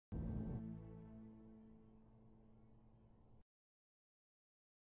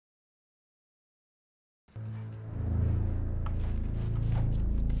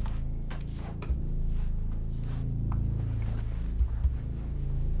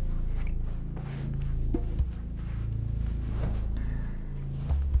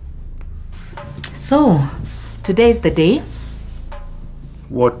So, today's the day?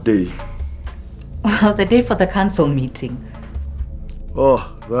 What day? Well, the day for the council meeting.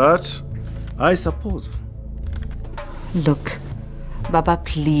 Oh, that? I suppose. Look, Baba,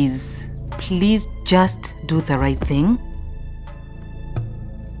 please just do the right thing.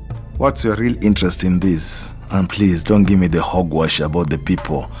 What's your real interest in this? And please, don't give me the hogwash about the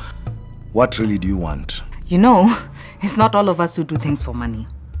people. What really do you want? You know, it's not all of us who do things for money.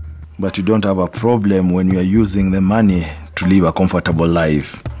 But you don't have a problem when you are using the money to live a comfortable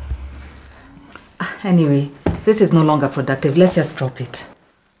life. Anyway, this is no longer productive. Let's just drop it.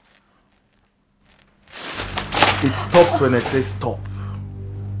 It stops when I say stop.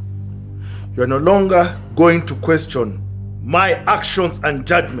 You are no longer going to question my actions and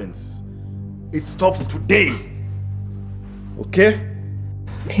judgments. It stops today. Okay?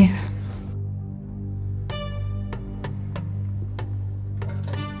 Okay.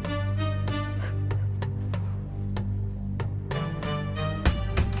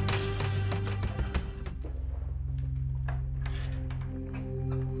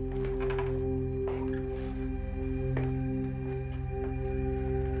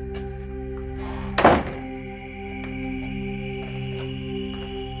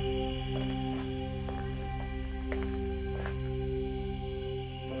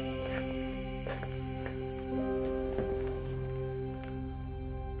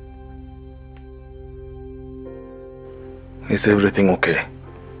 Is everything okay?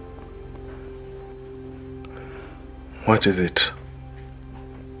 What is it?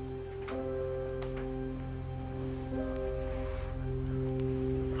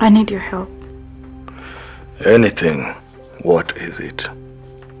 I need your help. Anything. What is it?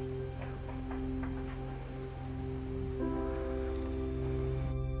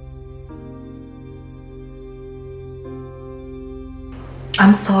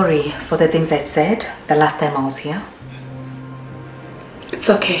 I'm sorry for the things I said the last time I was here. It's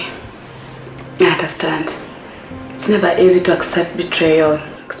okay. I understand. It's never easy to accept betrayal,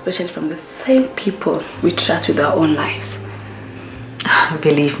 especially from the same people we trust with our own lives.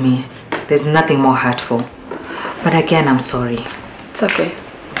 Believe me, there's nothing more hurtful. But again, I'm sorry. It's okay.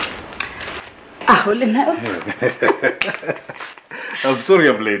 Ah, hold it now. I'm sorry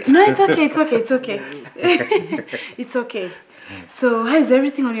I'm late. No, it's okay, it's okay, it's okay. It's okay. So, how is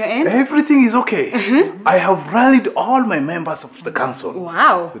everything on your end? Everything is okay. I have rallied all my members of the council.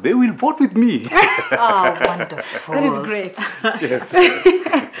 Wow. They will vote with me. Oh, wonderful. That is great.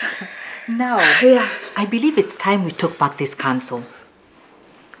 Yes. Now, Yeah. I believe it's time we took back this council.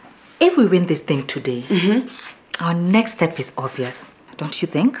 If we win this thing today, our next step is obvious, don't you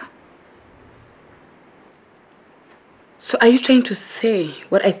think? So, are you trying to say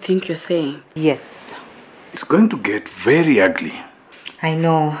what I think you're saying? Yes. It's going to get very ugly. I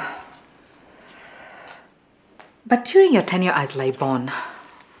know. But during your tenure as Libon,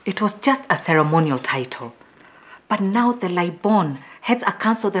 it was just a ceremonial title. But now the Libon heads a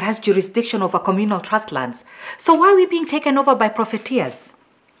council that has jurisdiction over communal trust lands. So why are we being taken over by profiteers?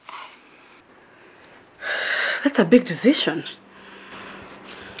 That's a big decision.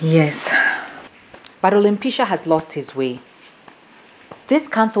 Yes. But Olympisha has lost his way. This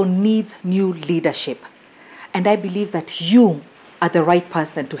council needs new leadership. And I believe that you are the right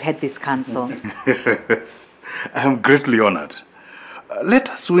person to head this council. I am greatly honored. Let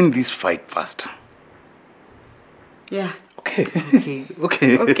us win this fight first. Yeah. Okay. Okay.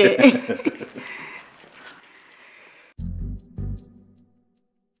 Okay. Okay.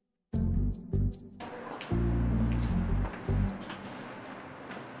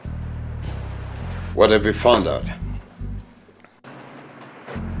 What have you found out?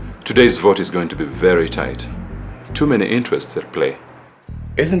 Today's vote is going to be very tight. Too many interests at play.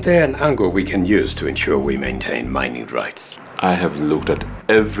 Isn't there an angle we can use to ensure we maintain mining rights? I have looked at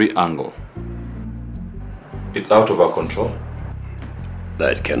every angle. It's out of our control.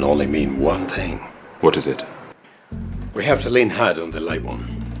 That can only mean one thing. What is it? We have to lean hard on the Libon.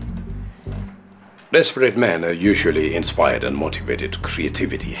 Desperate men are usually inspired and motivated to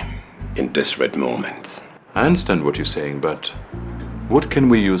creativity in desperate moments. I understand what you're saying, but what can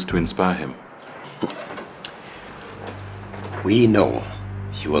we use to inspire him? We know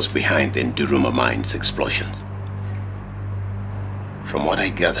he was behind the Nduruma mine's explosions. From what I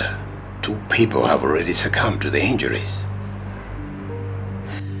gather, 2 people have already succumbed to the injuries.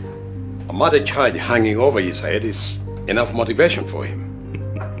 A murder charge hanging over his head is enough motivation for him.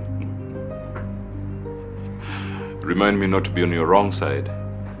 Remind me not to be on your wrong side.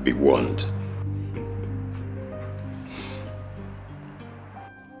 Be warned.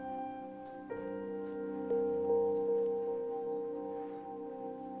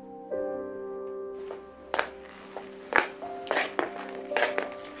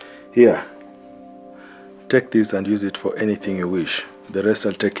 Here. Take this and use it for anything you wish. The rest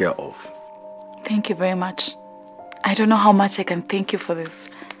I'll take care of. Thank you very much. I don't know how much I can thank you for this.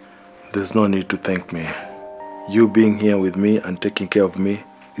 There's no need to thank me. You being here with me and taking care of me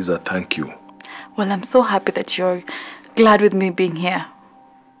is a thank you. Well, I'm so happy that you're glad with me being here.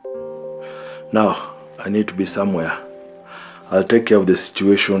 Now, I need to be somewhere. I'll take care of the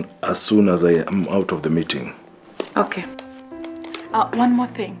situation as soon as I am out of the meeting. Okay. One more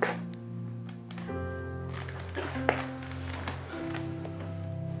thing.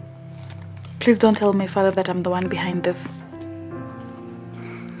 Please don't tell my father that I'm the one behind this.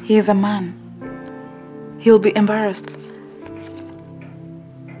 He is a man. He'll be embarrassed.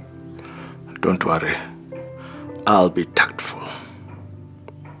 Don't worry. I'll be tactful.